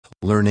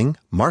learning,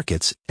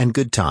 markets, and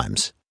good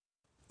times.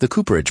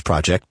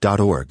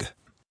 thecoopeраgeproject.org.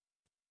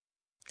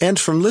 And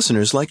from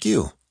listeners like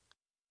you.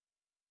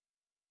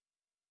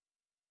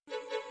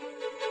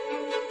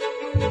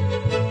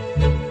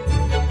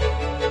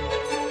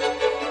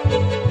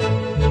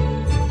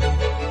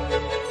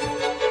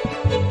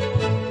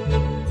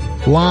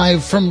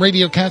 Live from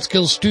Radio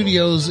Catskill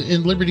Studios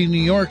in Liberty,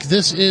 New York,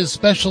 this is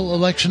special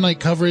election night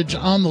coverage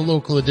on the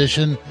local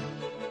edition.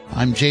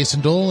 I'm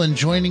Jason Dole, and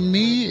joining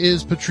me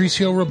is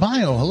Patricio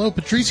Robayo. Hello,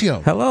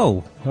 Patricio.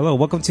 Hello.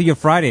 Welcome to your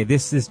Friday.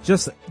 This is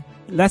just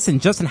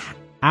an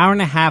hour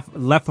and a half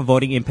left for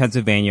voting in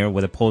Pennsylvania,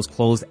 where the polls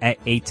close at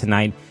 8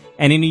 tonight.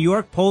 And in New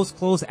York, polls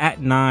close at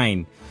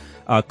 9.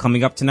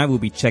 Coming up tonight, we'll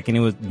be checking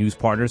in with news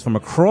partners from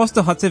across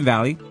the Hudson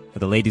Valley for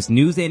the latest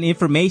news and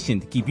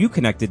information to keep you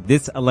connected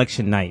this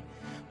election night.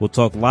 We'll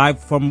talk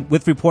live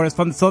with reporters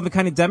from the Sullivan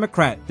County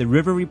Democrat, the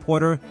River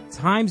Reporter,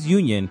 Times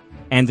Union,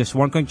 and the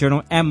Swarnacook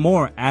Journal, and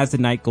more as the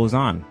night goes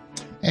on.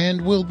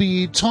 And we'll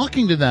be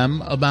talking to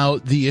them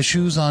about the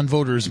issues on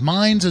voters'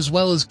 minds, as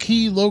well as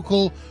key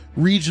local,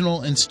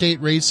 regional, and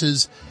state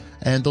races.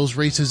 And those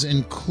races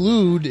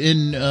include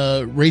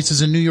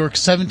races in New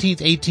York's 17th,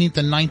 18th,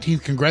 and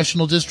 19th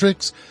congressional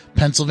districts,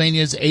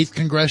 Pennsylvania's 8th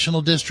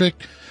congressional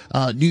district,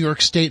 New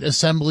York State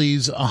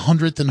Assembly's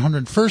 100th and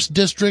 101st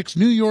districts,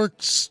 New York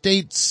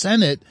State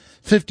Senate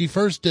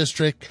 51st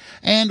district,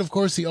 and of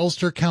course the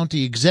Ulster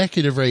County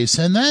executive race.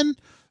 And then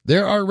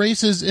there are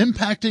races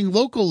impacting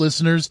local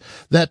listeners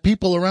that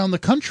people around the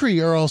country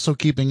are also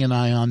keeping an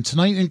eye on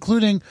tonight,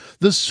 including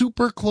the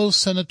super close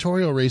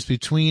senatorial race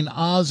between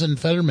Oz and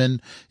Fetterman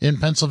in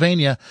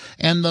Pennsylvania,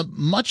 and the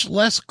much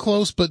less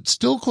close but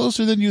still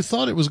closer than you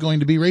thought it was going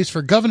to be race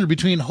for governor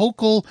between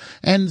Hochul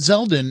and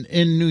Zeldin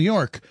in New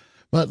York.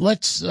 But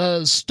let's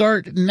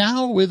start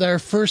now with our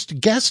first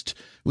guest.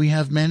 We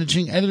have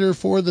managing editor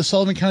for the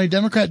Sullivan County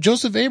Democrat,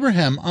 Joseph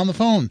Abraham, on the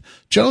phone.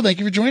 Joe, thank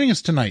you for joining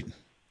us tonight.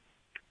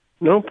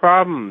 No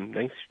problem.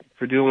 Thanks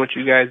for doing what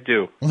you guys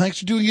do. Well,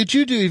 thanks for doing what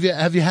you do.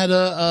 Have you had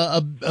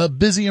a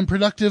busy and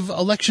productive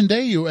election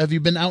day? Have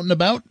you been out and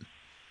about?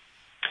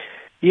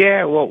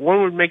 Yeah, well,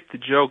 one would make the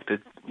joke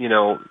that,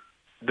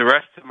 the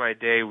rest of my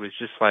day was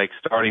just like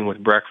starting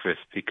with breakfast,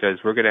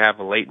 because we're going to have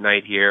a late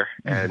night here,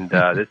 and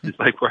this is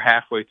like we're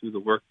halfway through the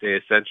workday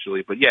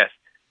essentially. But yes,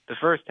 the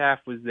first half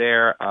was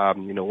there.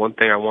 One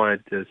thing I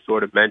wanted to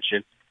sort of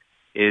mention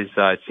is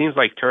it seems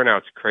like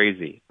turnout's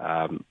crazy.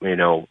 I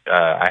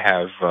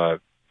have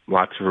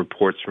lots of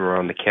reports from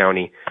around the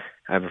county.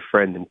 I have a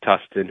friend in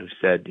Tustin who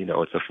said,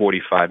 it's a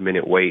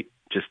 45-minute wait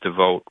just to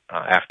vote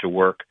after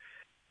work.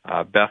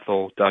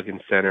 Bethel Duggan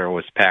Center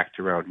was packed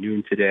around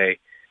noon today.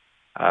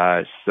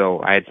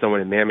 So I had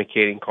someone in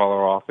Mamakating call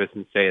our office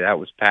and say that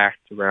was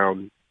packed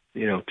around,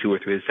 2 or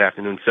 3 this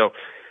afternoon. So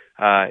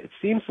it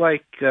seems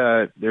like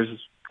there's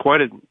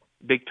quite a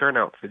big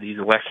turnout for these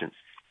elections.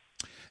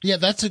 Yeah,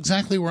 that's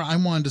exactly where I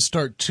wanted to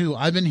start, too.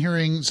 I've been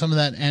hearing some of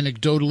that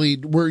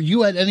anecdotally. Were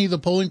you at any of the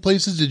polling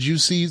places? Did you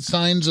see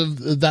signs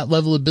of that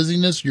level of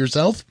busyness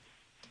yourself?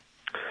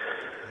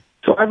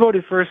 So I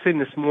voted first thing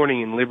this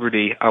morning in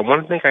Liberty.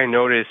 One thing I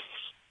noticed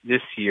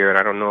this year, and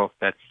I don't know if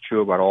that's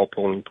true about all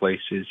polling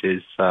places,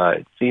 is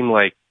it seemed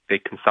like they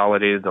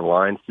consolidated the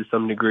lines to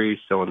some degree.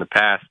 So in the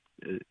past,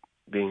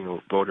 being a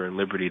voter in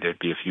Liberty, there'd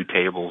be a few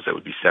tables that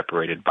would be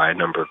separated by a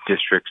number of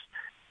districts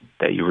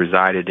that you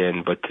resided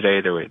in. But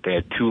today they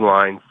had 2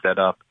 lines set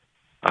up.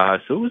 So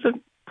it was a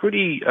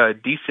pretty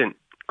decent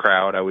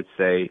crowd, I would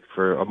say,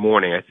 for a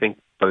morning. I think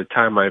by the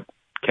time I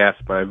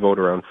cast my vote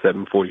around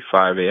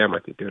 7:45 a.m., I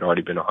think there had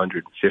already been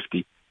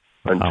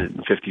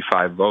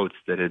 155 votes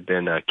that had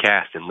been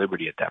cast in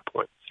Liberty at that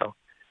point. So,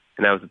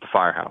 and that was at the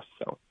firehouse.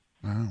 So,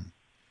 wow.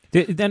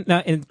 Then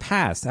in the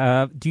past,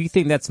 do you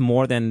think that's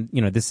more than,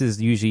 this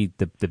is usually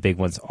the big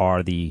ones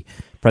are the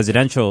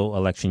presidential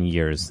election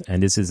years,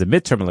 and this is a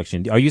midterm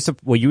election.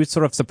 Were you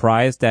sort of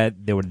surprised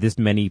that there were this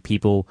many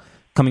people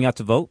coming out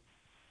to vote?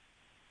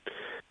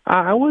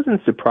 I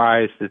wasn't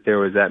surprised that there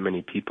was that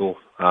many people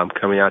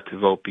coming out to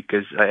vote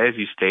because, as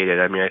you stated,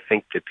 I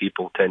think that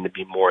people tend to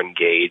be more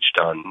engaged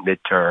on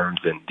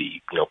midterms and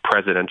the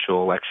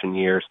presidential election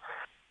years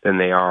than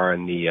they are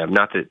in the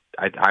not that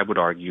I would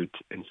argue,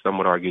 and some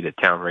would argue that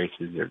town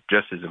races are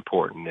just as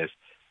important as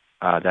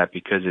that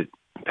because it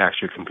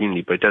impacts your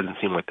community. But it doesn't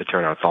seem like the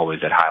turnout's always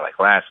that high. Like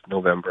last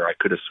November, I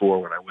could have swore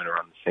when I went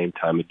around the same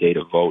time of day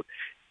to vote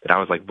that I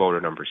was like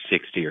voter number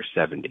 60 or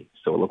 70.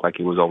 So it looked like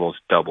it was almost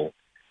double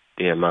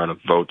the amount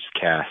of votes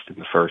cast in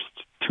the first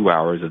 2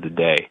 hours of the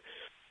day.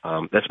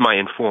 That's my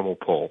informal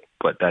poll,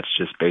 but that's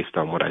just based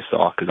on what I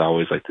saw because I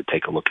always like to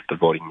take a look at the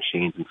voting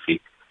machines and see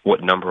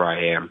what number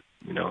I am,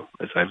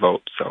 as I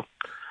vote. So,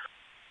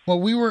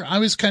 well, I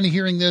was kind of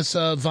hearing this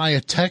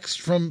via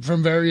text from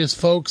various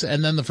folks,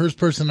 and then the first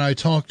person I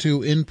talked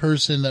to in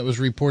person that was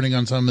reporting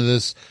on some of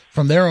this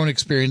from their own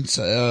experience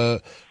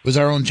was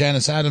our own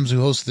Janice Adams,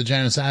 who hosts the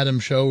Janice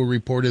Adams Show, who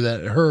reported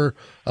that her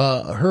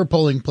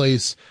polling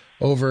place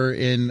over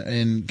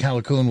in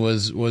Callicoon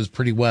was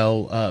pretty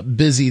well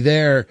busy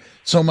there,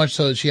 so much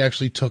so that she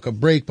actually took a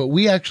break. But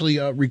we actually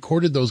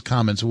recorded those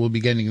comments, and we'll be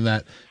getting to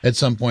that at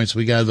some point. So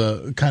we got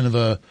the kind of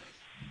a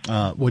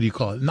what do you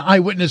call it? An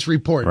eyewitness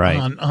report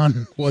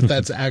on what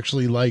that's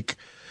actually like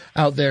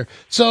out there.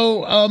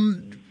 So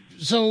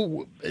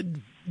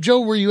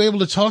Joe, were you able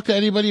to talk to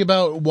anybody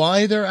about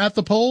why they're at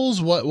the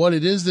polls? What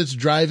it is that's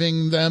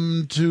driving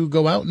them to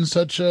go out in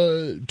such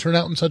turn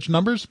out in such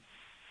numbers?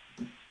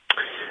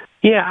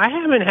 Yeah, I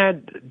haven't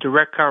had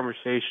direct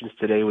conversations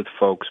today with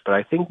folks, but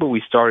I think what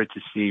we started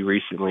to see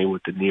recently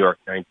with the New York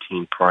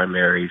 19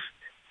 primaries,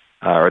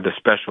 or the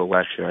special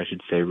election, I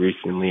should say,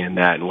 recently in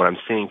that, and what I'm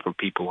seeing from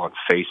people on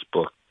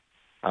Facebook,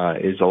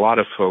 is a lot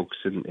of folks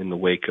in the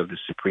wake of the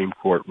Supreme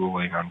Court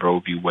ruling on Roe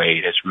v.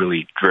 Wade has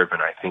really driven,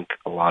 I think,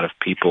 a lot of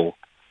people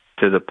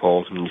to the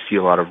polls. I mean, you see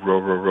a lot of row,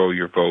 row, row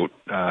your vote,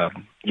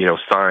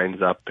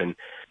 signs up, and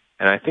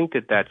I think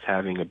that that's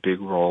having a big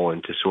role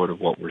into sort of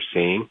what we're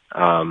seeing,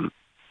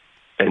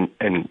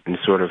 and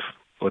sort of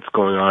what's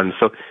going on.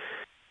 So,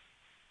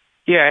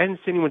 yeah, I hadn't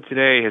seen anyone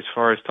today as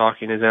far as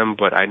talking to them,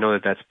 but I know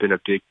that that's been a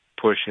big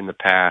push in the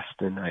past,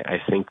 and I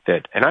think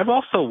that, and I've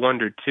also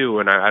wondered too,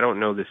 and I don't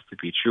know this to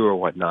be true or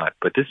whatnot,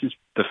 but this is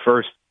the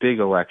first big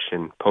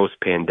election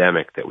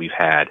post-pandemic that we've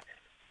had,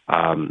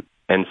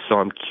 and so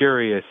I'm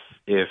curious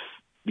if,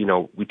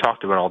 we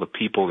talked about all the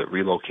people that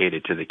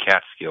relocated to the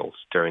Catskills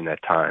during that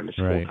time as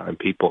full-time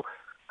people.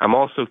 I'm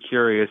also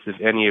curious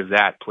if any of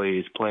that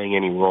playing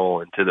any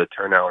role into the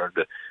turnout or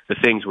the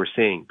things we're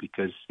seeing,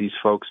 because these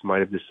folks might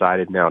have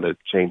decided now to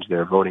change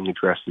their voting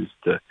addresses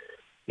to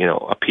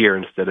appear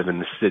instead of in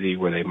the city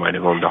where they might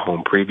have owned a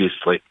home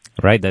previously.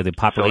 Right, that the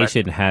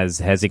population has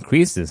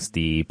increased since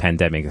the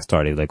pandemic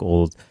started. Like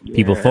old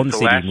people from the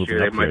city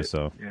moving up here.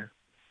 So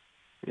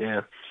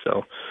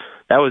so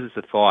that was just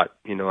a thought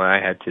I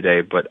had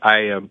today. But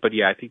I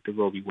think the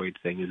Roe v. Wade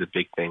thing is a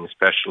big thing,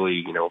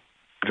 especially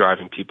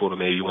driving people to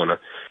maybe want to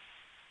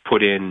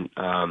put in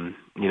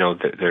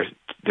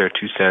their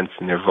 2 cents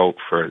and their vote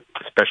for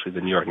especially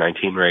the New York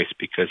 19 race,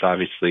 because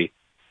obviously,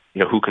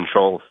 who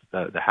controls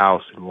the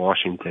House in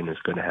Washington is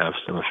going to have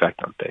some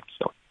effect on things.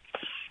 So,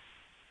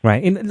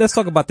 right. And let's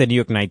talk about the New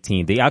York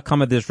 19. The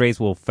outcome of this race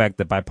will affect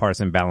the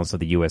bipartisan balance of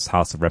the U.S.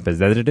 House of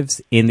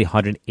Representatives in the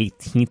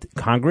 118th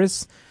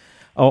Congress.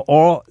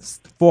 All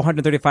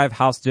 435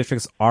 House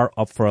districts are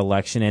up for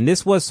election. And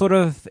this was sort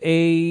of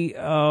a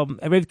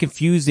very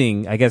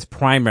confusing, I guess,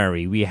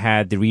 primary. We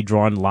had the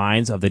redrawn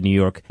lines of the New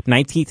York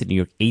 19th and New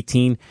York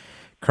 18.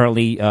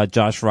 Currently,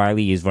 Josh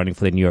Riley is running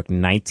for the New York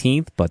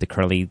 19th, but the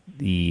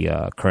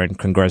current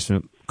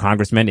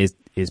congressman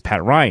is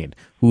Pat Ryan,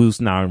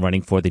 who's now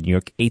running for the New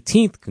York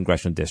 18th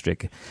congressional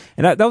district.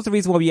 And that was the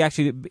reason why we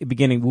actually, at the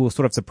beginning, we were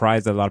sort of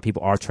surprised that a lot of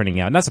people are turning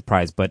out. Not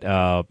surprised, but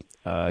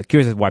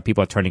curious as to why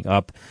people are turning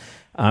up.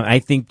 I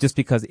think just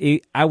because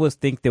I would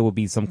think there would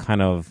be some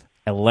kind of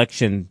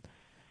election,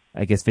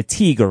 I guess,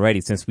 fatigue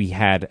already, since we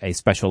had a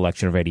special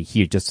election already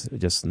here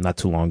just not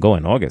too long ago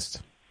in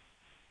August.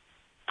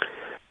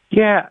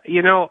 Yeah,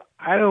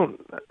 I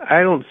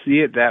don't see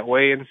it that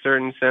way in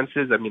certain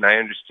senses. I mean, I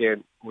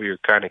understand where you're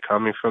kind of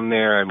coming from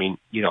there. I mean,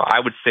 I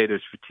would say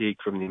there's fatigue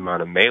from the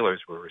amount of mailers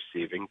we're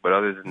receiving, but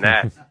other than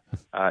that,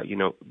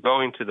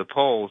 going to the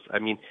polls, I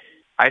mean,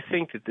 I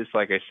think that this,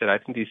 like I said, I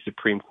think these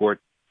Supreme Court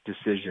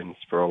decisions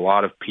for a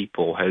lot of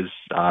people has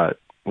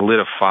lit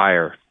a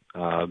fire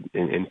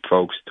in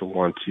folks to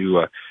want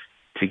to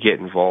get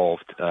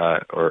involved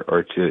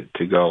or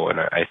to go. And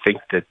I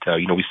think that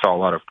we saw a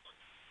lot of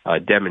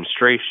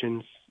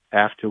demonstrations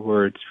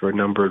afterwards for a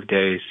number of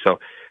days. So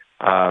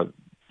I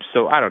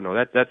don't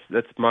know.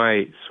 That's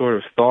my sort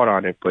of thought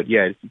on it. But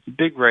yeah, it's a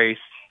big race.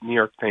 New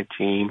York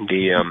 19,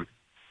 the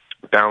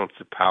balance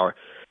of power.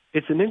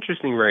 It's an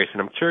interesting race,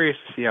 and I'm curious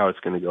to see how it's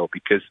going to go,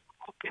 because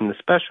in the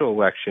special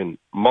election,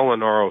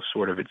 Molinaro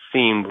sort of, it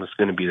seemed, was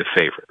going to be the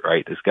favorite,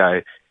 right? This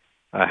guy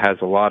has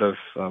a lot of,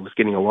 was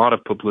getting a lot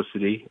of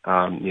publicity. He's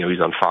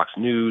on Fox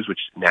News, which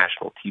is a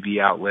national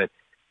TV outlet.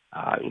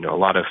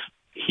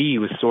 He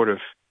was sort of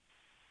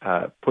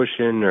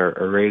pushing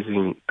or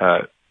raising,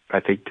 I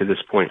think, to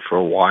this point for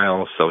a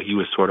while. So he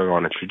was sort of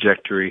on a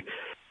trajectory.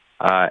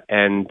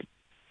 And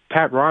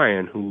Pat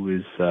Ryan, who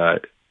is an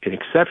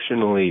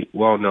exceptionally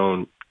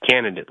well-known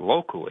candidate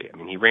locally. I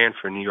mean, he ran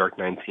for New York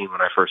 19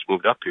 when I first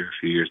moved up here a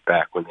few years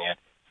back, when they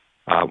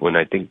had, when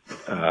I think,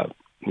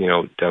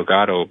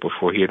 Delgado,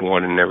 before he had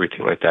won and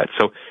everything like that.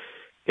 So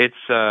it's,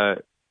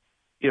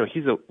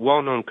 he's a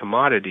well-known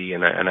commodity,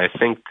 and I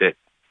think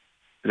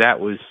that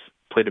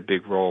played a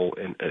big role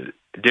in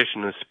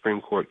addition to the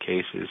Supreme Court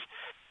cases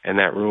and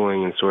that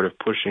ruling, and sort of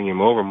pushing him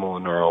over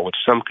Molinaro, which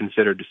some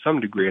consider to some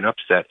degree an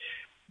upset.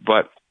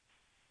 But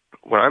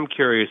what I'm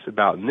curious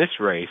about in this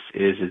race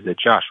is that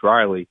Josh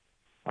Riley,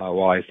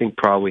 while I think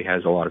probably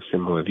has a lot of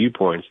similar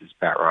viewpoints as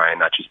Pat Ryan,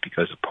 not just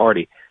because of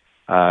party,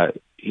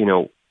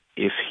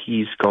 if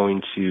he's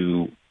going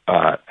to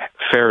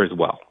fare as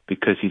well,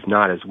 because he's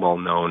not as well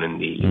known in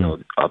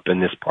the, up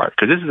in this part.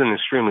 Because this is an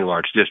extremely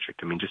large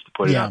district. I mean, just to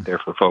put it out there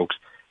for folks,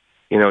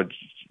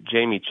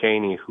 Jamie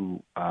Chaney,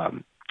 who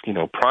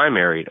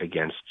primaried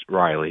against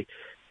Riley,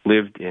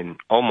 lived in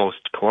almost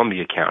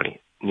Columbia County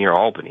near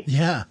Albany.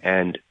 Yeah.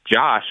 And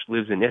Josh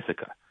lives in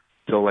Ithaca.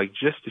 So,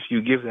 just if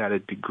you give that a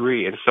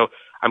degree. And so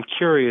I'm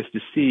curious to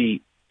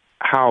see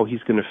how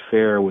he's going to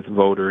fare with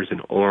voters in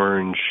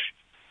Orange,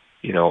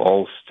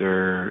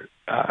 Ulster,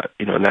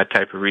 in that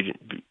type of region.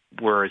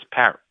 Whereas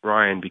Pat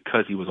Ryan,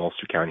 because he was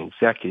Ulster County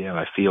executive,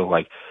 I feel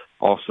like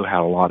also had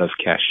a lot of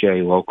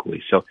cachet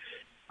locally. So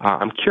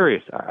I'm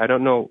curious. I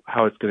don't know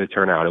how it's going to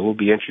turn out. It will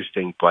be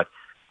interesting, but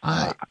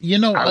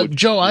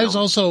Joe, I was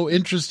also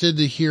interested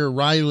to hear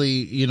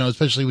Riley,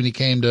 especially when he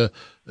came to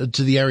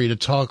the area to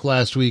talk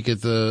last week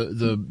at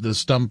the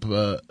stump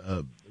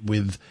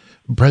with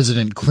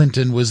President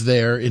Clinton was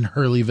there in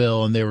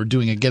Hurleyville, and they were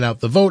doing a Get Out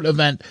the Vote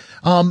event.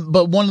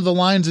 But one of the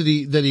lines that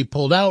he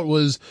pulled out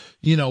was,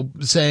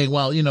 saying,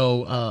 well,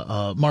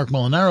 Mark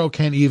Molinaro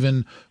can't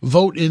even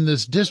vote in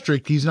this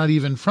district. He's not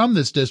even from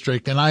this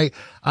district. And I,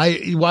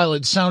 while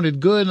it sounded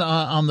good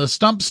on the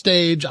stump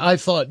stage, I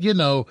thought,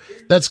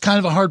 that's kind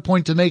of a hard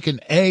point to make in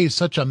A,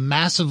 such a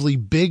massively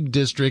big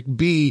district,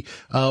 B,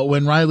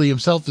 when Riley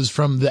himself is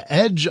from the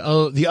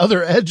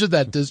other edge of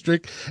that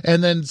district,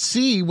 and then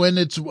C, when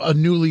it's a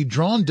newly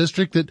drawn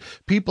district that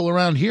people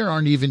around here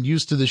aren't even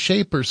used to the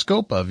shape or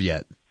scope of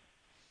yet.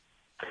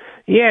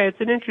 Yeah, it's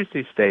an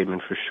interesting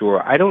statement for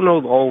sure. I don't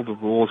know all the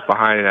rules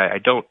behind it. I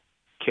don't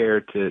care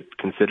to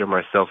consider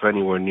myself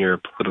anywhere near a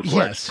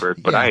political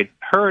expert, but I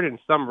heard in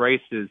some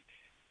races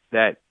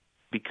that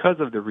because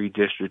of the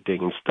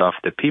redistricting and stuff,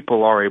 that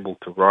people are able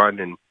to run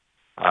and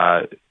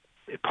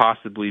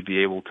possibly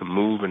be able to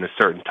move in a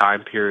certain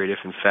time period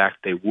if, in fact,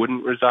 they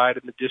wouldn't reside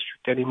in the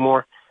district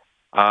anymore.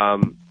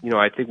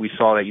 I think we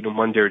saw that,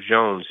 Mondaire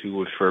Jones, who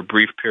was for a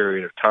brief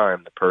period of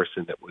time the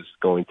person that was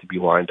going to be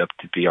lined up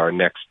to be our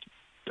next,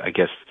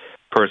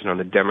 person on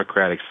the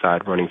Democratic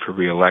side running for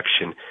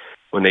re-election,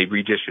 when they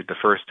redistricted the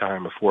first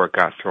time before it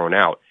got thrown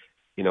out,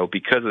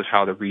 because of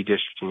how the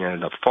redistricting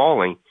ended up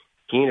falling,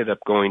 he ended up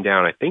going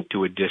down, I think,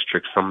 to a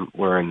district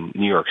somewhere in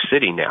New York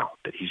City now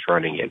that he's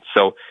running in.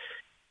 So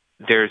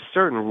there's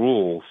certain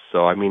rules.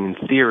 So, in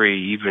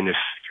theory, even if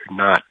you're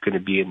not going to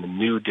be in the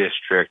new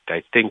district,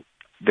 I think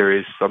there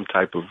is some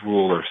type of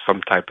rule or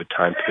some type of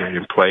time period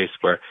in place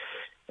where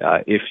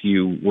if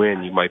you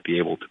win, you might be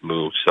able to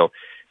move. So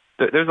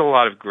there's a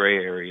lot of gray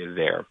area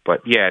there.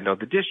 But,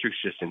 the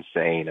district's just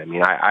insane.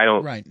 I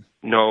don't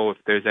know if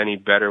there's any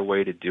better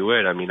way to do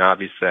it.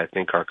 Obviously, I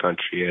think our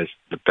country has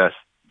the best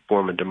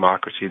form of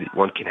democracy that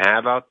one can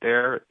have out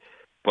there.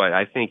 But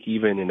I think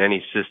even in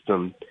any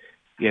system,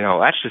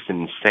 that's just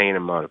an insane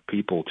amount of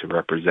people to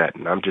represent.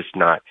 And I'm just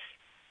not,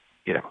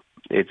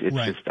 it's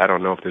just, I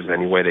don't know if there's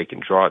any way they can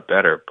draw it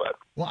better, but.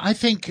 Well, I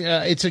think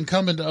it's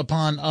incumbent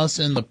upon us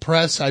in the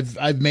press.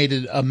 I've made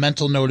it a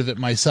mental note of it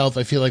myself.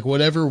 I feel like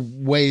whatever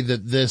way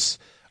that this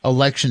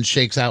election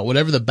shakes out,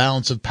 whatever the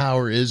balance of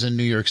power is in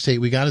New York State,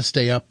 we got to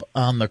stay up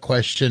on the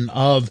question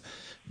of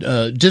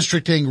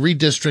districting,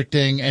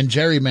 redistricting, and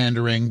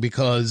gerrymandering,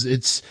 because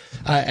it's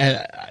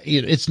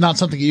not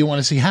something that you want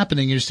to see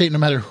happening in your state, no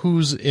matter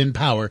who's in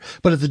power.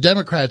 But if the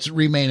Democrats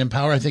remain in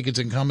power, I think it's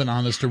incumbent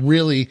on us to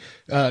really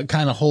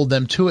kind of hold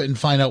them to it and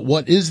find out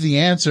what is the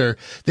answer.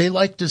 They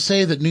like to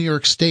say that New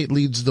York State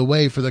leads the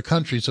way for the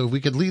country. So if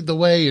we could lead the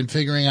way in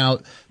figuring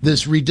out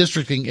this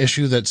redistricting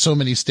issue that so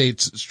many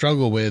states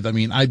struggle with,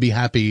 I'd be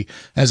happy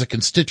as a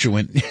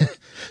constituent.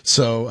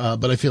 So,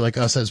 but I feel like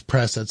us as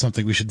press, that's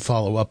something we should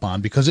follow up on,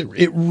 because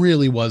it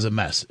really was a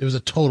mess. It was a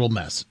total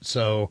mess.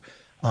 So,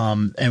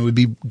 and it would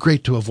be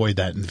great to avoid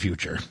that in the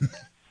future.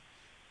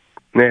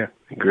 Yeah,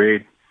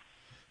 agreed.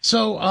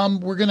 So,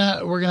 we're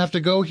gonna have to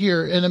go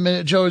here in a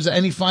minute. Joe, is there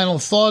any final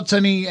thoughts?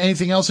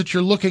 Anything else that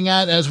you're looking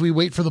at as we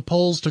wait for the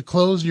polls to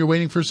close and you're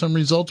waiting for some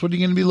results? What are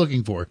you going to be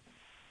looking for?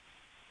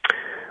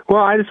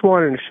 Well, I just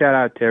wanted to shout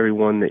out to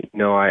everyone that,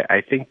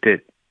 I think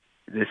that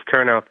this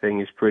turnout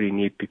thing is pretty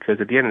neat, because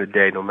at the end of the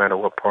day, no matter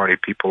what party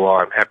people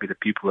are, I'm happy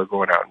that people are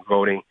going out and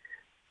voting.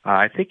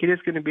 I think it is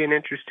going to be an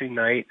interesting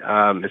night.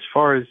 As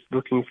far as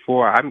looking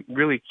for, I'm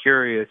really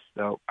curious,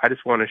 though. I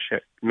just want to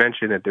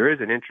mention that there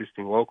is an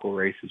interesting local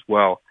race as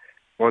well,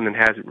 one that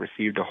hasn't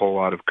received a whole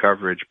lot of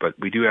coverage, but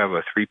we do have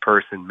a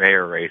 3-person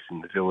mayor race in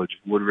the village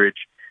of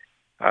Woodridge.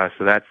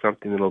 So that's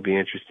something that'll be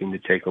interesting to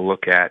take a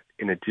look at,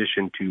 in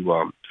addition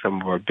to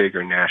some of our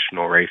bigger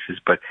national races.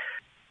 But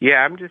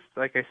yeah, I'm just,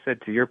 like I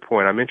said, to your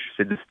point, I'm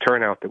interested in this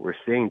turnout that we're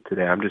seeing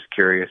today. I'm just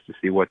curious to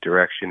see what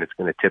direction it's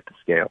going to tip the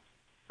scale.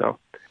 So.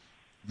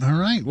 All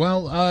right.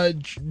 Well,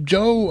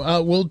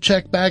 Joe, we'll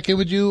check back in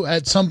with you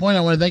at some point.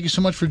 I want to thank you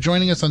so much for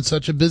joining us on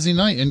such a busy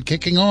night and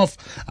kicking off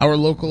our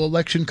local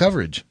election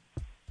coverage.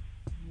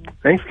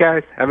 Thanks,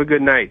 guys. Have a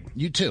good night.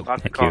 You too.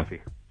 Lots of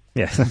coffee.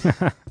 Yes.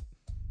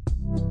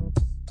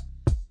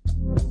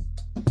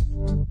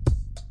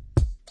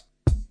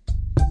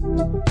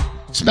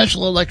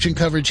 Special election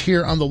coverage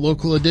here on the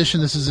Local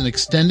Edition. This is an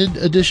extended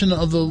edition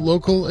of the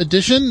Local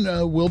Edition.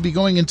 We'll be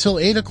going until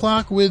 8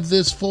 o'clock with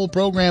this full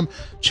program,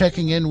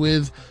 checking in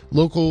with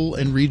local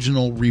and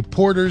regional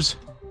reporters.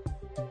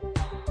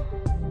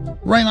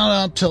 right on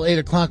up till 8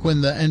 o'clock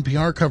when the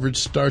NPR coverage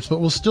starts, but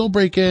we'll still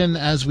break in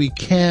as we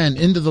can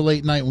into the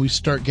late night when we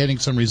start getting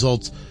some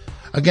results.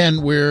 Again,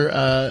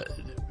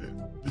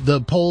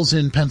 the polls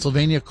in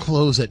Pennsylvania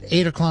close at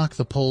 8 o'clock.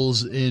 The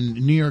polls in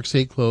New York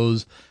State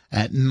close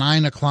at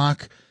 9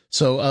 o'clock.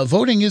 So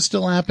voting is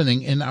still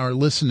happening in our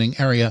listening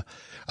area.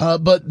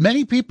 But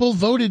many people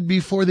voted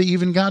before they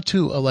even got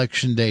to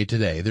Election Day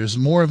today. There's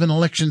more of an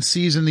election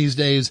season these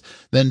days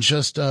than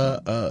just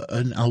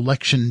an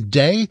election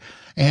day.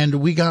 And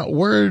we got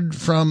word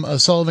from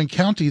Sullivan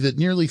County that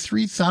nearly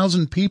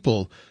 3,000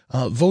 people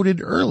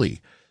voted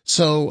early.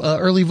 So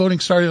early voting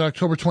started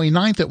October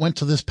 29th. It went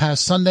to this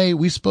past Sunday.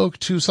 We spoke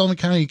to Sullivan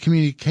County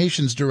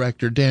Communications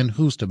Director Dan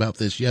Hoost about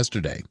this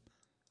yesterday.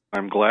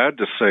 I'm glad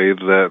to say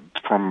that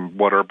from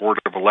what our Board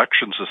of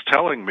Elections is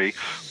telling me,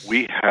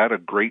 we had a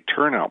great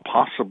turnout,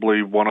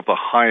 possibly one of the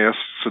highest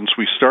since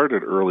we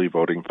started early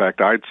voting. In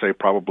fact, I'd say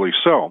probably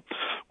so.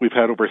 We've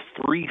had over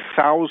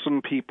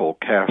 3,000 people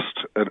cast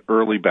an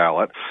early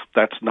ballot.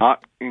 That's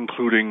not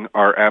including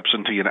our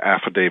absentee and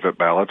affidavit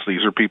ballots.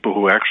 These are people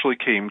who actually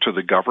came to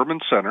the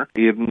Government Center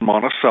in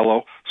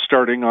Monticello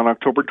starting on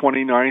October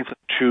 29th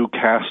to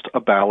cast a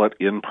ballot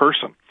in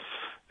person.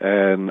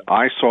 And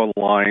I saw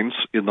lines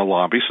in the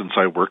lobby since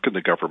I work in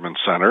the Government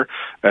Center,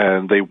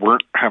 and they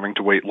weren't having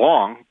to wait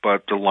long,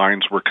 but the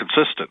lines were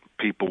consistent.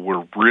 People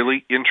were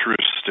really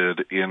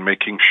interested in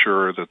making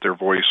sure that their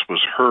voice was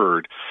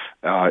heard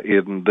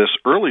in this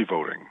early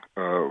voting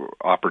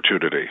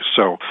opportunity.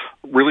 So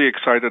really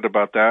excited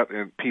about that,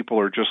 and people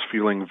are just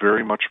feeling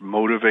very much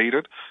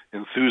motivated,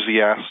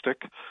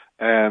 enthusiastic,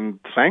 and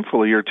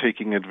thankfully you're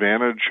taking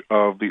advantage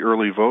of the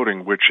early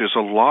voting, which is a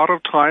lot of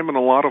time and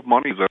a lot of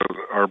money that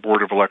our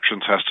Board of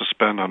Elections has to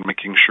spend on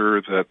making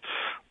sure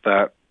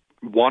that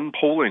one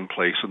polling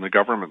place in the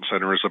Government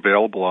Center is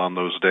available on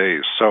those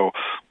days. So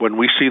when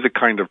we see the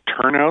kind of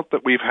turnout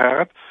that we've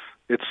had,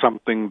 it's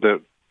something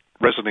that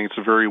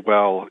resonates very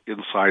well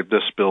inside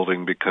this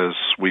building because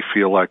we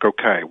feel like,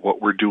 okay,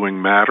 what we're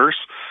doing matters,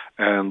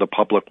 and the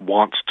public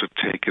wants to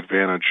take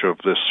advantage of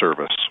this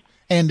service.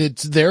 And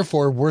it's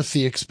therefore worth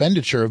the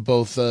expenditure of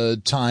both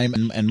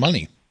time and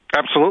money.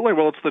 Absolutely.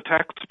 Well, it's the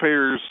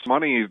taxpayers'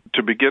 money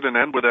to begin and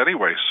end with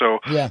anyway. So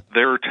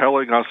They're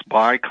telling us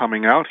by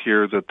coming out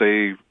here that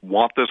they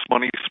want this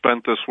money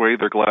spent this way.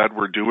 They're glad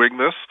we're doing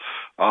this,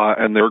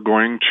 and they're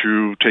going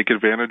to take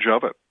advantage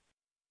of it.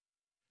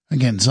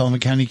 Again, Sullivan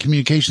County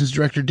Communications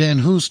Director Dan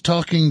Hoost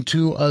talking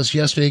to us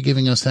yesterday,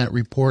 giving us that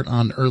report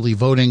on early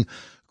voting.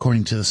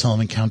 According to the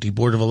Sullivan County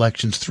Board of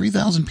Elections,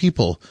 3,000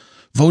 people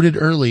voted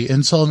early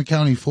in Sullivan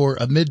County for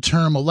a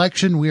midterm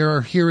election. We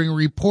are hearing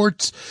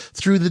reports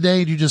through the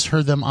day. You just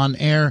heard them on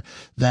air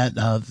that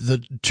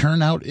the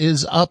turnout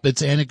is up.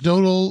 It's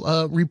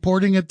anecdotal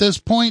reporting at this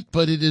point,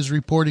 but it is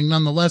reporting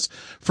nonetheless.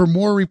 For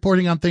more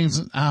reporting on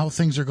how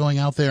things are going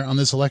out there on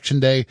this election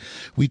day,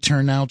 we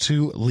turn now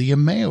to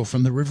Liam Mayo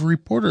from the River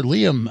Reporter.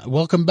 Liam,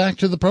 welcome back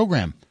to the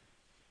program.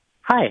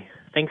 Hi.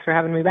 Thanks for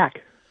having me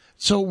back.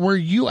 So were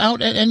you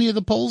out at any of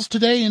the polls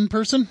today in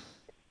person?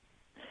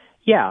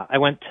 Yeah, I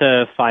went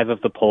to 5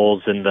 of the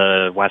polls in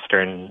the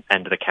western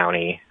end of the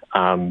county,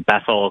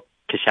 Bethel,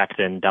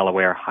 Coshocton,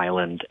 Delaware,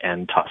 Highland,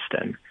 and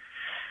Tustin.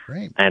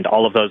 Great. And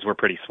all of those were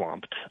pretty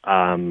swamped.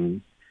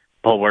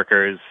 Poll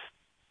workers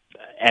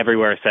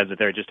everywhere said that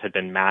there just had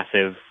been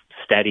massive,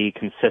 steady,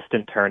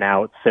 consistent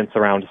turnout since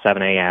around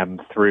 7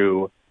 a.m.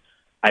 through,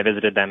 I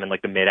visited them in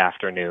like the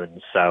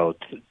mid-afternoon, so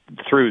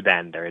through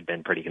then there had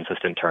been pretty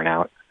consistent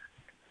turnout.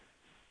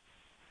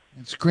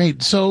 That's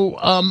great. So,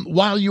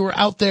 while you were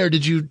out there,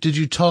 did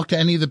you talk to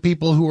any of the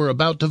people who were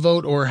about to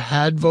vote or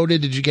had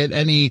voted? Did you get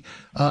any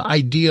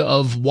idea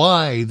of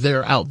why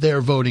they're out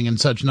there voting in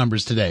such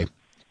numbers today?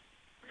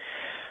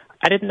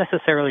 I didn't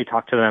necessarily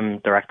talk to them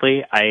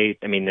directly. I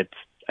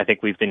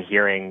think we've been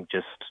hearing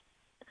just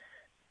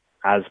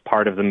as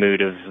part of the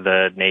mood of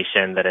the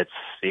nation that it's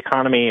the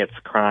economy, it's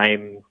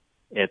crime,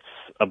 it's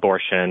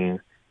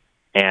abortion,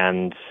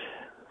 and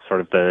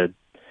sort of the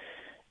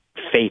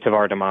fate of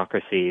our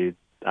democracy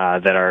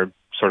that are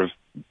sort of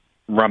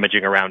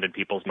rummaging around in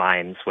people's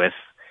minds with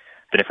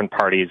the different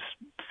parties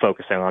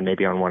focusing on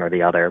maybe on one or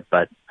the other.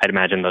 But I'd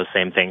imagine those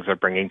same things are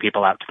bringing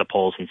people out to the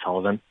polls in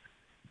Sullivan.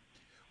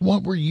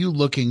 What were you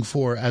looking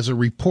for as a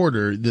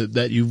reporter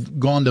that you've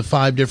gone to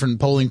 5 different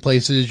polling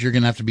places? You're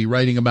going to have to be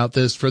writing about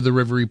this for the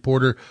River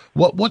Reporter.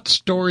 What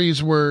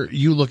stories were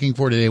you looking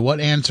for today? What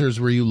answers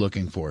were you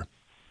looking for?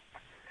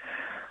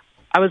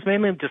 I was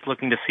mainly just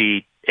looking to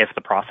see if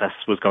the process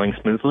was going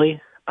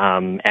smoothly.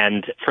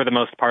 And for the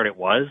most part, it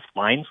was.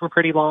 Lines were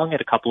pretty long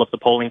at a couple of the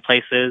polling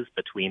places,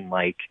 between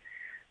like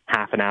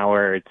half an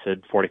hour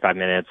to 45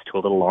 minutes to a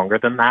little longer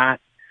than that.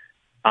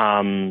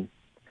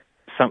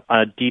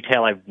 A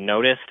detail I've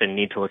noticed and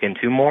need to look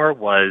into more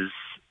was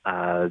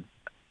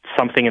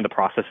something in the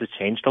process has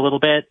changed a little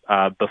bit.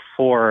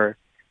 Before,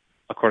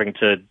 according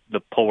to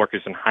the poll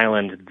workers in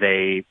Highland,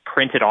 they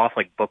printed off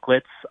like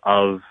booklets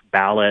of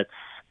ballots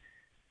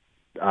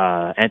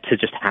and to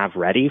just have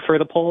ready for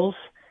the polls.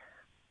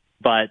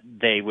 but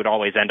they would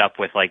always end up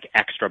with like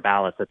extra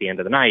ballots at the end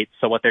of the night.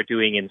 So what they're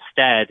doing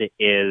instead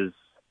is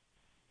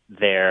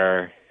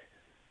they're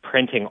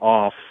printing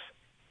off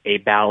a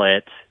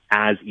ballot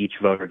as each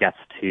voter gets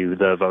to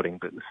the voting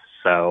booth.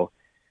 So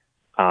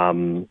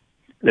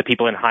the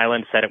people in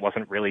Highland said it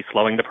wasn't really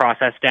slowing the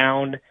process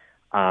down.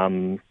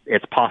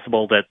 It's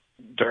possible that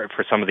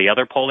for some of the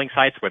other polling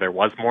sites where there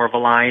was more of a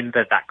line,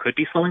 that could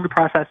be slowing the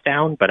process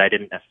down, but I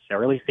didn't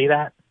necessarily see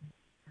that.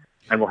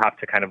 And we'll have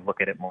to kind of look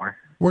at it more.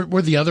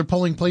 Were the other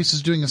polling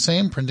places doing the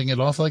same, printing it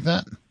off like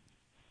that?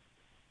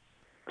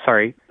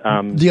 Sorry.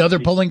 The other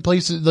polling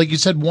places, like you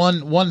said,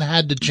 one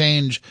had to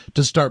change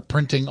to start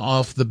printing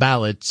off the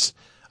ballots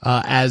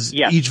as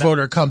each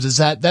voter comes.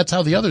 That's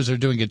how the others are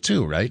doing it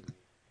too, right?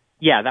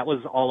 Yeah, that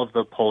was all of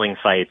the polling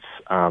sites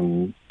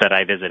that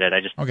I visited. I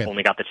just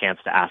only got the chance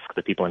to ask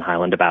the people in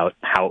Highland about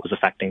how it was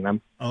affecting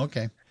them.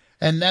 Okay.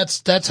 And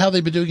that's how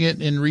they've been doing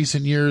it in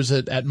recent years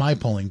at my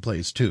polling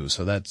place too.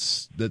 So that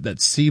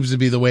seems to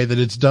be the way that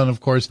it's done. Of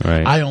course,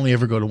 right. I only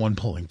ever go to one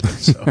polling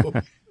place, so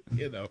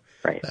you know,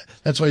 right.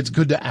 That's why it's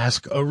good to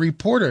ask a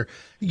reporter.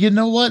 You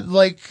know what?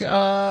 Like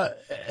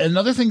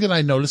another thing that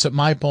I noticed at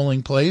my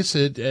polling place,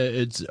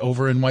 it's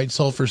over in White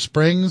Sulphur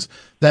Springs,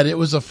 that it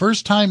was the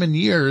first time in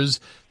years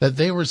that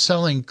they were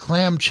selling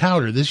clam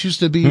chowder. This used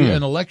to be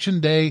an election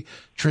day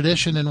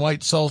tradition in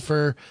White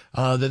Sulphur,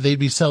 that they'd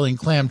be selling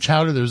clam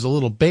chowder. There was a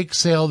little bake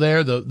sale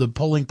there. The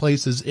polling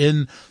place is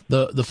in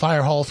the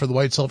fire hall for the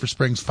White Sulphur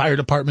Springs Fire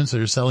Departments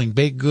that are selling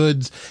baked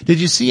goods. Did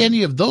you see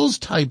any of those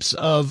types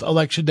of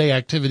election day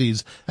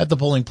activities at the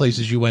polling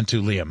places you went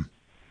to, Liam?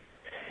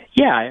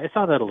 Yeah, I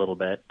saw that a little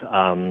bit.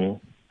 I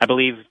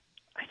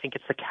think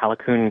it's the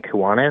Callicoon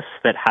Kiwanis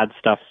that had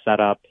stuff set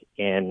up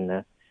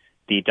in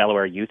the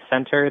Delaware Youth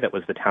Center that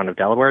was the town of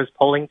Delaware's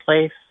polling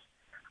place.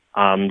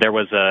 There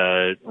was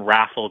a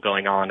raffle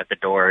going on at the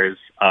doors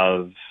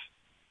of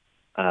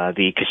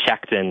the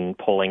Coshecton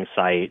polling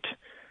site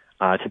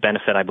to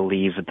benefit, I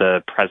believe,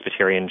 the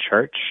Presbyterian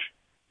Church.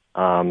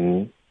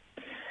 And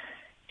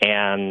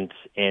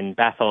in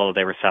Bethel,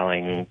 they were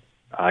selling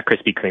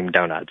Krispy Kreme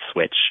donuts,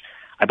 which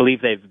I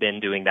believe they've been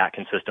doing that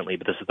consistently,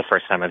 but this is the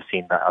first time I've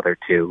seen the other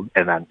two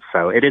events.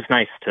 So it is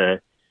nice to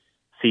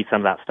see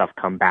some of that stuff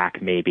come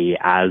back maybe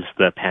as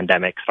the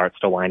pandemic starts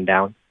to wind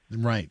down.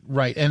 Right.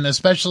 And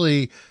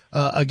especially,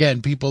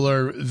 again, people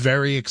are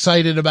very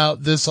excited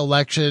about this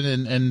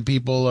election and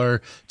people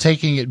are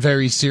taking it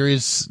very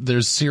serious.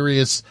 There's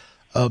serious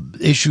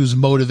issues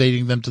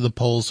motivating them to the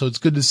polls. So it's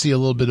good to see a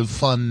little bit of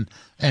fun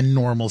and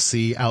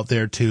normalcy out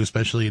there too,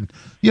 especially in,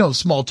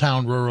 small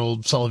town,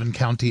 rural Sullivan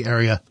County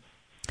area.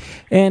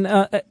 And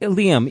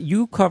Liam,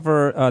 you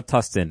cover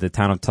Tustin, the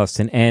town of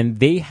Tustin, and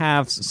they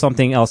have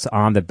something else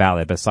on the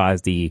ballot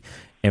besides the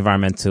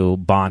Environmental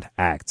Bond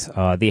Act.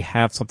 They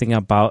have something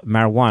about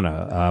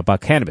marijuana, about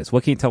cannabis.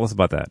 What can you tell us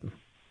about that?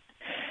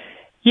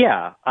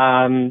 Yeah.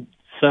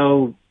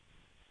 So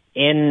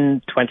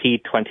in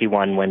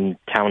 2021, when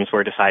towns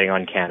were deciding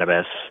on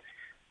cannabis,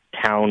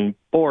 town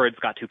boards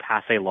got to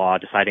pass a law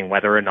deciding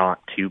whether or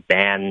not to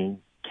ban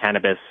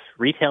cannabis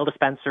retail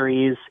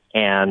dispensaries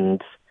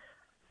and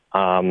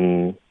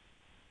on-site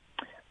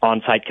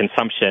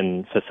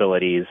consumption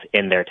facilities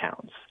in their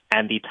towns.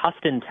 And the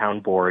Tustin Town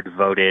Board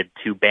voted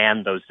to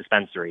ban those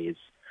dispensaries.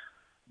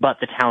 But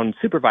the town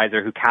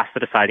supervisor who cast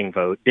the deciding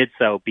vote did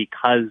so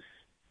because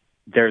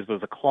there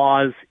was a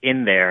clause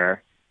in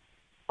there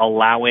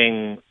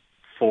allowing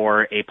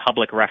for a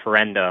public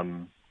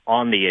referendum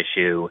on the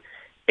issue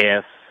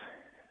if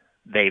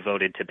they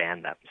voted to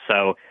ban them.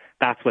 So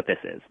that's what this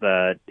is.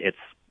 It's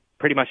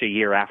pretty much a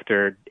year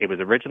after it was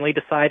originally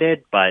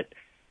decided, but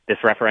this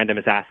referendum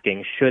is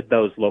asking, should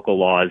those local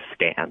laws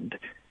stand?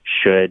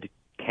 Should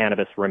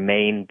cannabis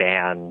remain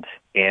banned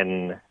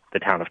in the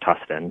town of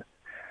Tustin,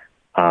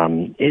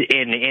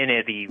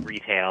 in the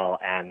retail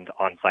and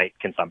on-site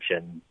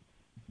consumption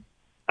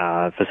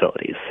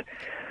facilities?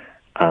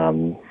 So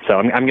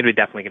I'm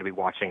definitely going to be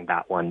watching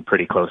that one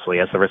pretty closely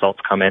as the results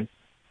come in.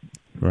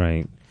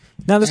 Right.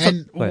 Now,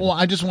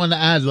 I just wanted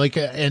to add,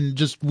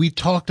 we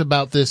talked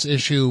about this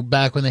issue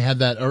back when they had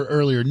that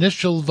earlier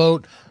initial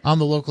vote on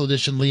the local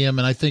edition, Liam,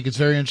 and I think it's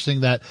very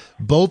interesting that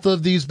both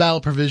of these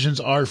ballot provisions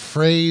are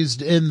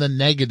phrased in the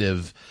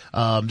negative.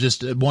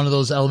 Just one of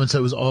those elements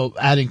that was all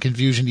adding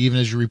confusion, even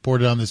as you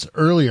reported on this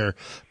earlier.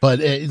 But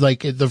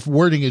the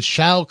wording is,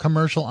 shall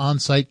commercial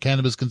on-site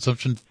cannabis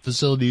consumption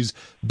facilities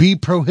be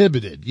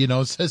prohibited?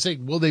 It says,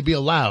 will they be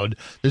allowed?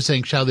 They're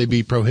saying, shall they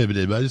be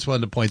prohibited? But I just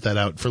wanted to point that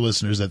out for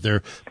listeners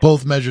that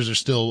both measures are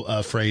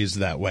still phrased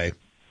that way.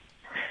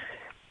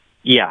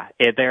 Yeah,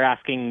 they're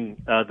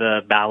asking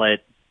the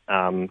ballot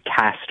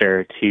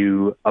caster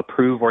to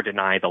approve or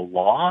deny the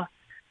law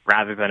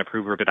rather than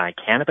approve or deny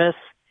cannabis.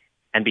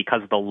 And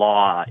because the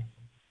law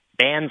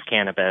bans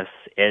cannabis,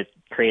 it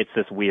creates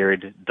this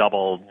weird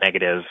double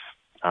negative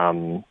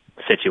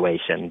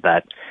situation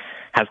that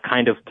has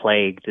kind of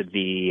plagued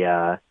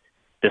the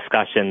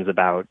discussions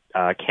about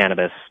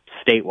cannabis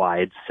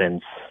statewide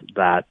since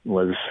that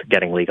was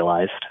getting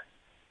legalized.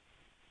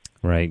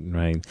 Right.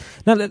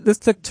 Now, let's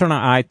turn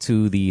our eye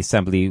to the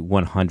Assembly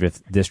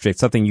 100th District,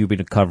 something you've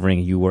been covering.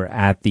 You were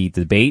at the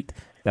debate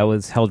that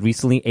was held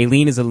recently.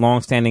 Aileen is a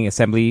longstanding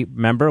Assembly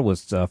member,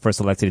 was first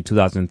elected in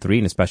 2003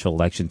 in a special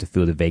election to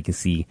fill the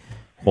vacancy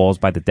caused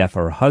by the death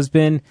of her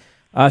husband.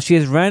 She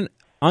has run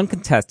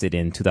uncontested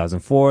in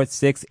 2004,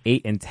 6,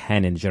 8, and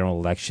 10 in general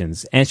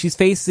elections. And she's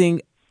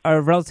facing a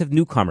relative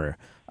newcomer,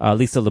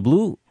 Lisa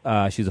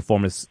LeBlue. She's a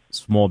former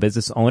small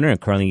business owner and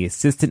currently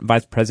assistant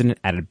vice president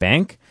at a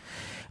bank.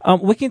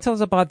 What can you tell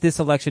us about this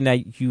election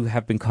that you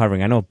have been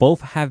covering? I know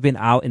both have been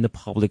out in the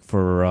public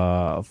for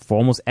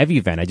almost every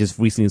event. I just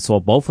recently saw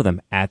both of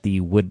them at the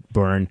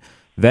Woodburn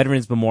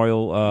Veterans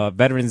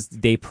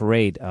Day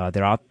Parade.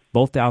 They're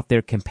both out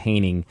there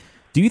campaigning.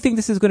 Do you think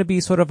this is going to be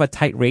sort of a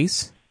tight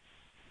race?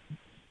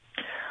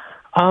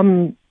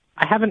 I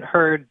haven't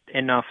heard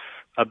enough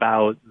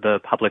about the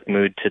public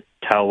mood to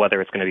tell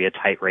whether it's going to be a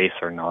tight race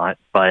or not,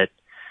 but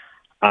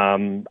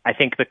I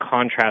think the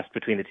contrast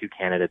between the two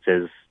candidates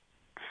is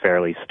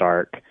fairly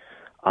stark.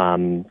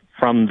 From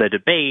the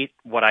debate,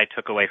 what I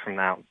took away from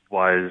that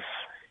was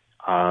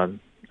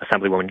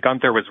Assemblywoman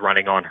Gunther was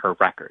running on her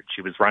record.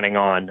 She was running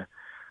on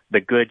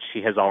the good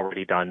she has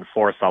already done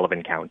for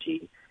Sullivan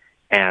County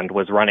and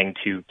was running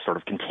to sort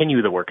of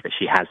continue the work that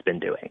she has been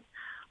doing.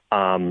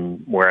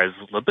 Whereas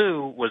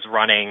LeBlue was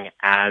running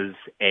as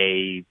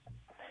a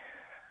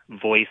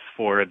voice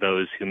for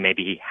those who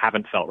maybe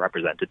haven't felt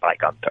represented by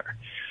Gunther,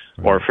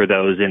 or for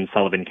those in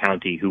Sullivan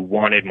County who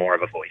wanted more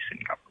of a voice in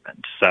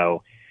government.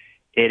 So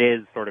it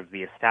is sort of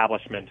the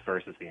establishment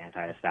versus the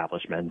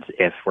anti-establishment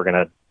if we're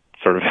going to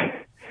sort of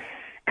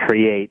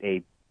create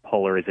a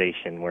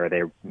polarization where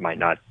there might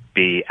not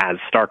be as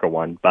stark a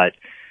one. But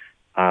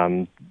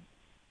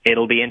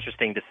it'll be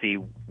interesting to see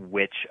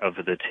which of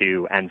the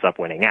two ends up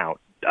winning out.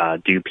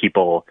 Do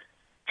people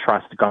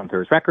trust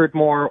Gunther's record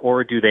more,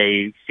 or do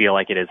they feel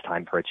like it is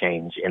time for a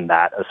change in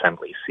that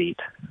assembly seat?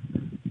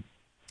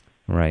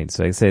 Right.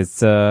 So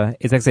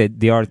like I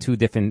said, there are two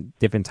different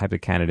types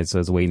of candidates. So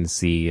it's wait and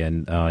see.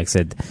 And like I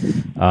said,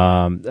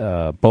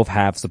 both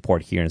have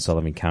support here in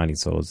Sullivan County.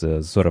 So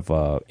it's sort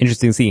of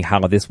interesting seeing how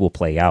this will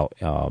play out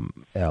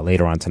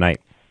later on tonight.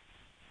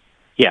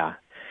 Yeah.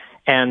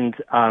 And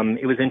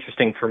it was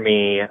interesting for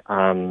me.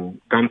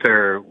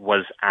 Gunther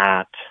was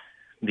at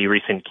the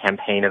recent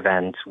campaign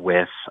event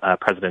with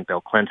President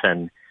Bill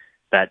Clinton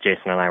that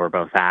Jason and I were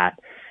both at.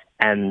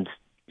 And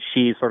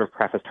she sort of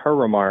prefaced her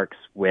remarks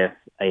with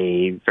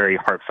a very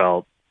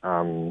heartfelt,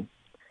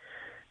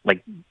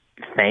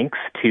 thanks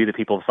to the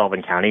people of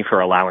Sullivan County for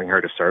allowing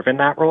her to serve in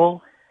that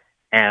role.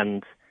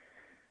 And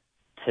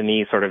to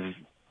me, sort of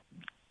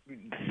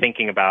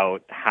thinking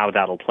about how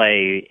that'll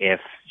play if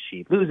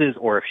she loses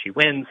or if she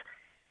wins.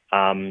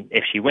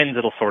 If she wins,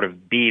 it'll sort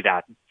of be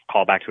that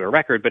call back to her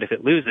record. But if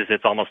it loses,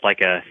 it's almost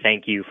like a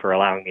thank you for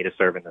allowing me to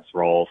serve in this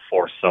role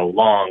for so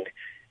long.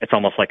 It's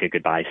almost like a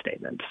goodbye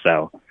statement.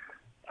 So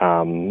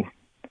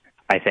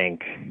I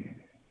think,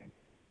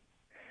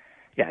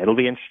 it'll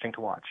be interesting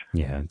to watch.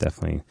 Yeah,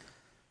 definitely.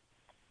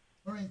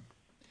 All right.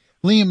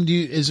 Liam,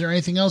 is there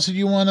anything else that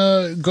you want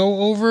to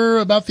go over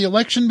about the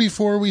election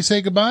before we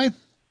say goodbye?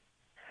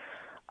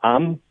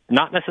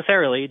 Not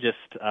necessarily. Just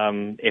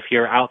if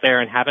you're out there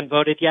and haven't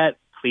voted yet,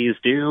 please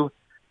do.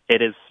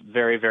 It is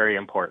very, very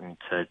important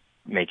to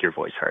make your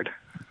voice heard.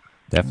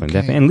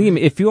 Definitely. And Liam,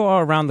 if you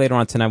are around later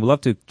on tonight, we'd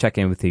love to check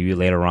in with you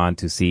later on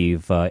to see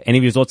if any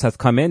results have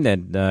come in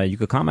that you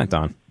could comment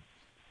on.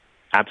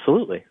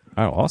 Absolutely.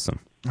 Oh, awesome.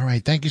 All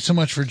right. Thank you so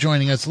much for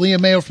joining us.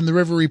 Liam Mayo from the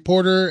River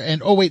Reporter.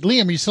 And,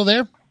 Liam, are you still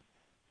there?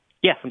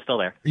 Yes, I'm still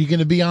there. Are you going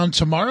to be on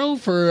tomorrow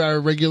for our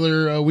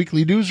regular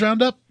weekly news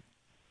roundup?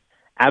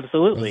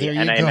 Absolutely. Well,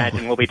 and I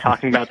imagine we'll be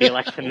talking about the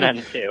election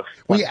then, too.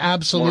 We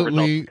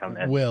absolutely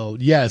will.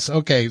 Yes.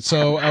 Okay.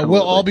 So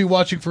we'll all be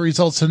watching for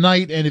results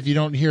tonight. And if you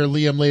don't hear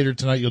Liam later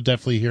tonight, you'll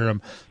definitely hear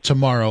him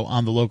tomorrow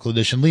on the local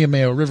edition. Liam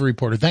Mayo, River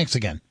Reporter. Thanks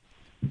again.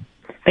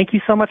 Thank you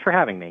so much for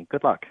having me.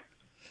 Good luck.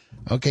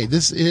 Okay.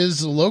 This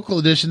is the local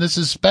edition. This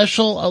is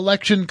special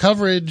election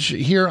coverage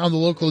here on the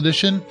local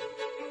edition,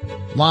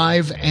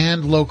 live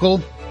and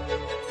local.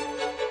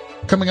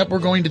 Coming up, we're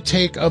going to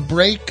take a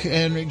break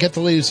and get the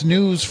latest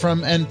news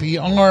from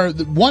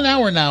NPR. 1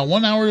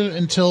 hour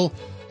until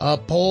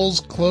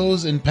polls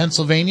close in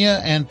Pennsylvania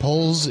and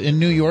polls in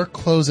New York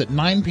close at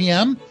 9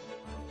 p.m.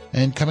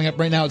 And coming up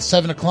right now at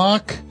 7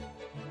 o'clock,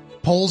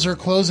 polls are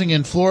closing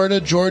in Florida,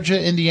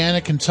 Georgia, Indiana,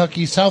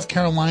 Kentucky, South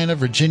Carolina,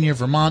 Virginia,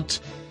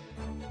 Vermont.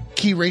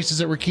 Key races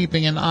that we're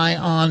keeping an eye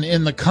on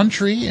in the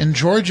country. In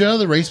Georgia,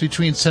 the race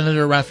between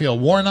Senator Raphael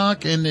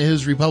Warnock and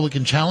his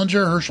Republican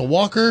challenger, Herschel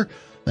Walker.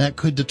 That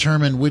could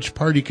determine which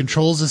party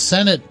controls the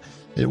Senate.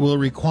 It will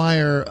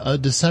require a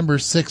December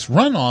 6th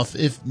runoff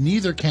if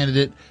neither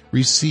candidate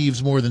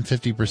receives more than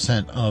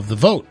 50% of the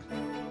vote.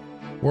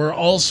 We're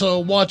also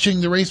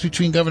watching the race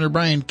between Governor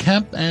Brian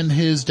Kemp and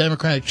his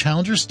Democratic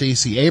challenger,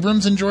 Stacey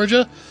Abrams in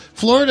Georgia.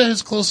 Florida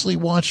has closely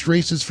watched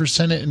races for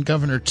Senate and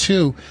Governor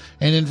too.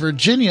 And in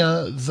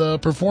Virginia, the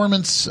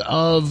performance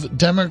of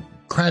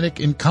Democratic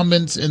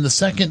incumbents in the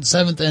 2nd,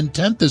 7th, and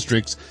 10th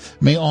districts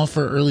may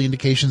offer early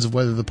indications of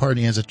whether the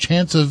party has a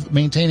chance of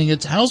maintaining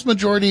its House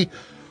majority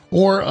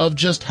or of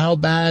just how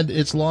bad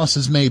its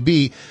losses may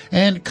be.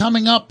 And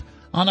coming up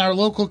on our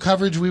local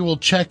coverage, we will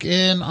check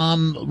in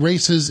on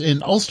races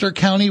in Ulster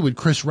County with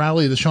Chris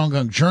Rowley of the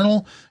Shawangunk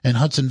Journal and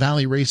Hudson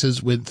Valley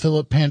races with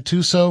Philip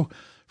Pantuso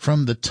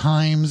from the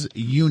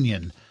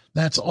Times-Union.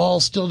 That's all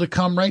still to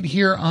come right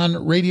here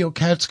on Radio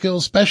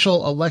Catskill,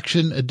 special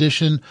election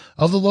edition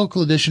of the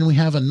local edition. We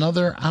have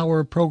another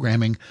hour of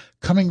programming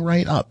coming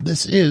right up.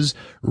 This is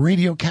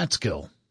Radio Catskill.